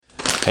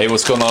Hey,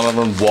 what's going on,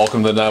 everyone?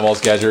 Welcome to the 9 Balls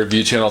Gadget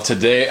Review channel.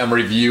 Today I'm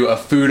going to review a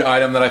food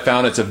item that I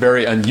found. It's a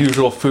very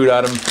unusual food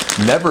item.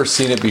 Never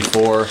seen it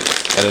before,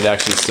 and it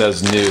actually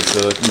says new.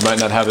 So you might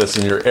not have this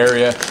in your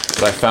area,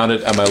 but I found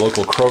it at my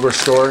local Kroger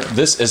store.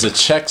 This is a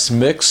Chex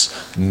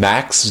Mix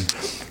Max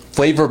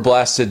Flavor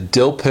Blasted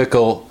Dill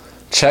Pickle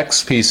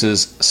Chex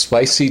Pieces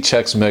Spicy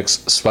Chex Mix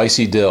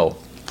Spicy Dill.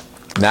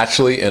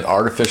 Naturally and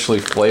artificially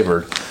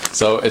flavored.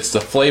 So it's the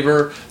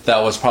flavor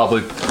that was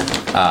probably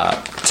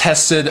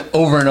tested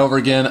over and over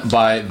again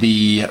by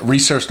the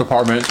research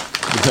department,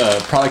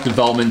 the product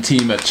development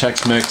team at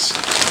Chex Mix.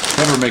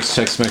 Whoever makes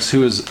Chex Mix,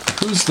 who's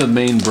the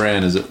main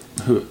brand? Is it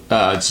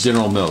it's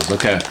General Mills?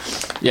 Okay,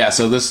 yeah.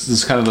 So this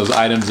is kind of those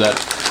items that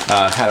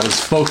had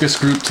its focus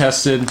group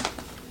tested,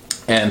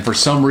 and for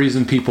some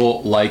reason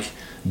people like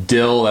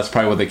dill. That's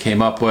probably what they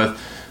came up with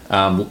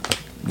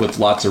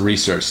lots of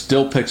research.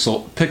 Dill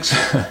pickle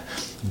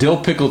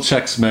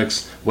Chex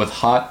Mix with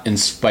hot and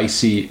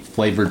spicy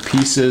flavored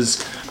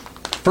pieces.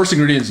 First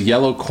ingredients: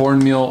 yellow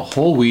cornmeal,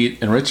 whole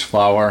wheat, enriched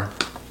flour.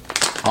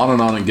 On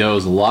and on it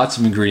goes. Lots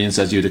of ingredients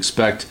as you'd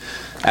expect,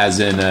 as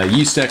in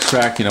yeast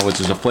extract, which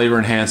is a flavor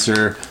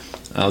enhancer.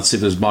 Let's see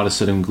if there's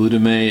monosodium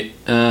glutamate,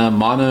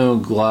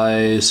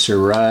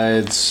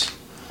 monoglycerides.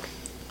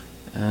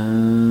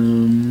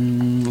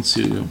 Let's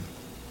see.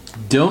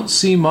 Don't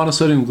see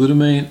monosodium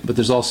glutamate, but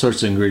there's all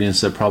sorts of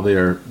ingredients that probably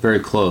are very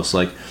close,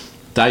 like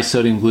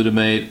disodium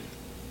glutamate,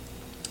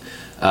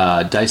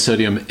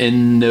 disodium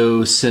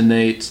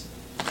inosinate,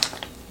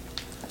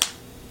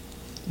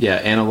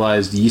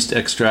 analyzed yeast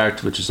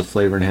extract, which is a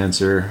flavor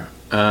enhancer,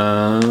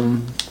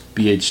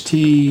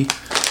 BHT,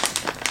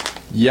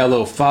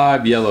 yellow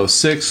 5, yellow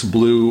 6,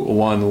 blue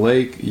 1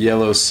 lake,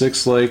 yellow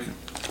 6 lake,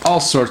 all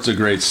sorts of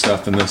great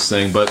stuff in this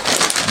thing, but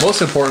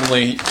most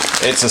importantly,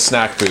 it's a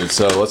snack food.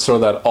 So let's throw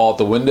that all out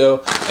the window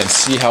and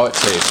see how it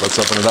tastes. Let's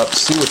open it up,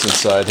 see what's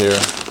inside here,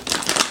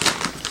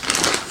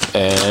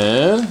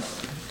 and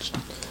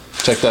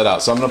check that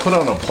out. So I'm going to put it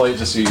on a plate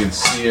just so you can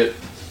see it,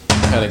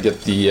 kind of get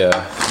the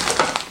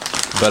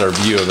better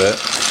view of it.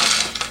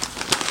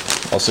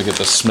 Also get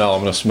the smell.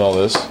 I'm going to smell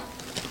this.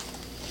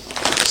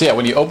 So yeah,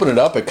 when you open it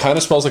up, it kind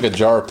of smells like a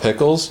jar of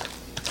pickles,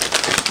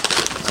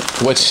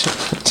 which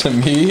to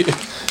me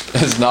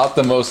is not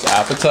the most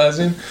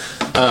appetizing.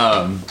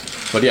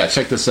 But yeah,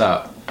 check this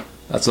out.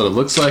 That's what it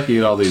looks like. You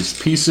get all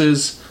these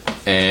pieces,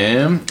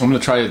 and I'm going to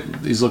try,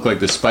 these look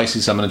like the spicy,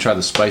 so I'm going to try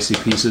the spicy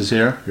pieces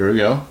here. Here we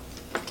go.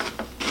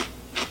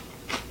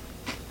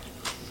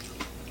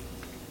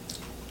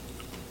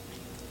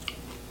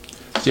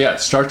 So yeah,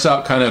 it starts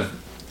out kind of,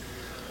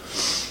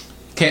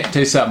 can't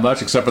taste that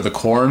much except for the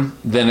corn.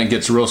 Then it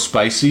gets real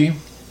spicy.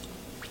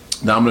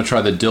 Now I'm going to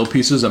try the dill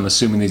pieces. I'm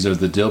assuming these are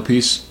the dill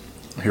piece.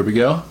 Here we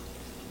go.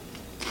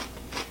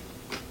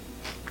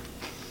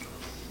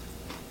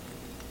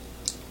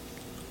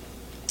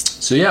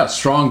 So yeah,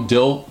 strong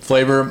dill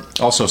flavor,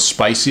 also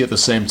spicy at the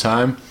same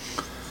time.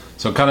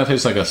 So it kind of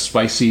tastes like a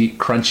spicy,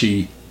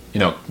 crunchy,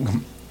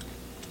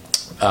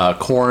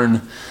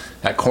 corn,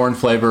 that corn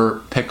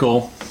flavor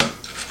pickle,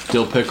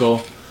 dill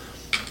pickle.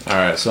 All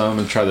right, so I'm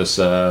gonna try this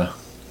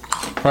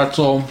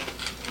pretzel,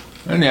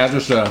 and yeah,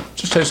 just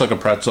tastes like a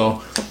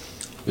pretzel.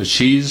 The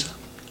cheese.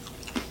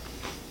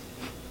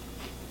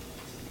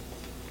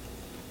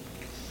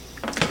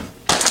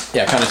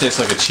 Yeah, kind of tastes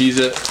like a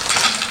Cheez-It.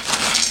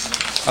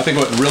 I think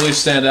what really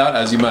stand out,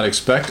 as you might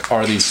expect,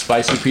 are these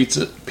spicy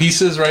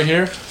pieces right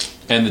here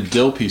and the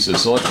dill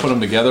pieces. So let's put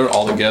them together,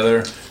 all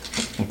together,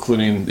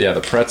 including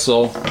the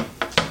pretzel.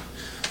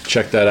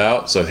 Check that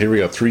out. So here we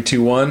go, 3,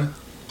 2, 1.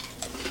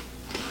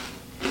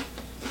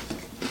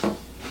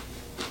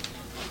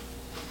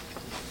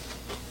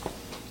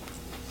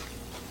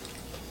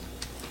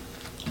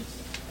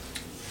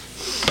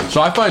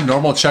 So I find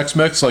normal Chex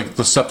Mix, like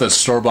the stuff that's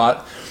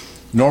store-bought,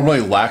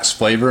 normally lacks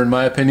flavor in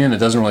my opinion. It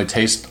doesn't really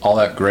taste all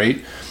that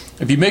great.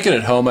 If you make it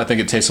at home, I think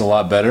it tastes a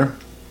lot better.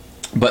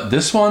 But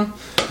this one,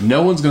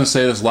 no one's going to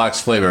say this lacks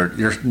flavor.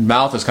 Your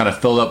mouth is kind of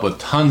filled up with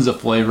tons of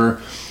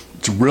flavor.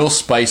 It's real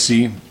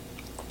spicy.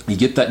 You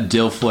get that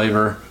dill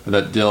flavor, or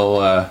that dill,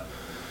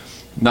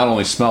 not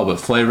only smell but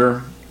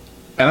flavor.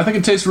 And I think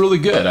it tastes really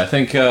good. I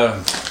think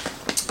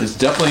it's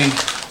definitely,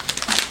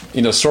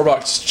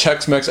 store-bought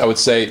Chex Mix, I would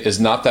say,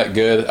 is not that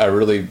good. I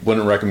really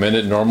wouldn't recommend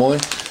it normally.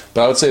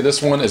 But I would say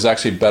this one is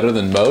actually better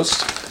than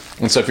most.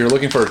 And so if you're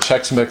looking for a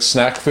Chex Mix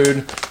snack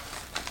food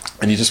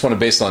and you just want to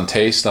base it on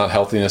taste, not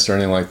healthiness or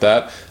anything like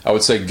that, I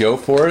would say go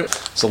for it.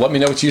 So let me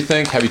know what you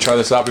think. Have you tried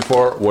this out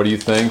before? What do you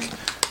think?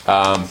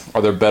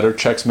 Are there better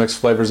Chex Mix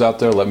flavors out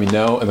there? Let me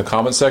know in the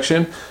comment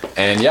section.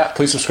 And yeah,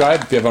 please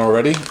subscribe if you haven't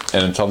already.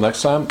 And until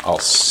next time, I'll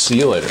see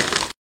you later.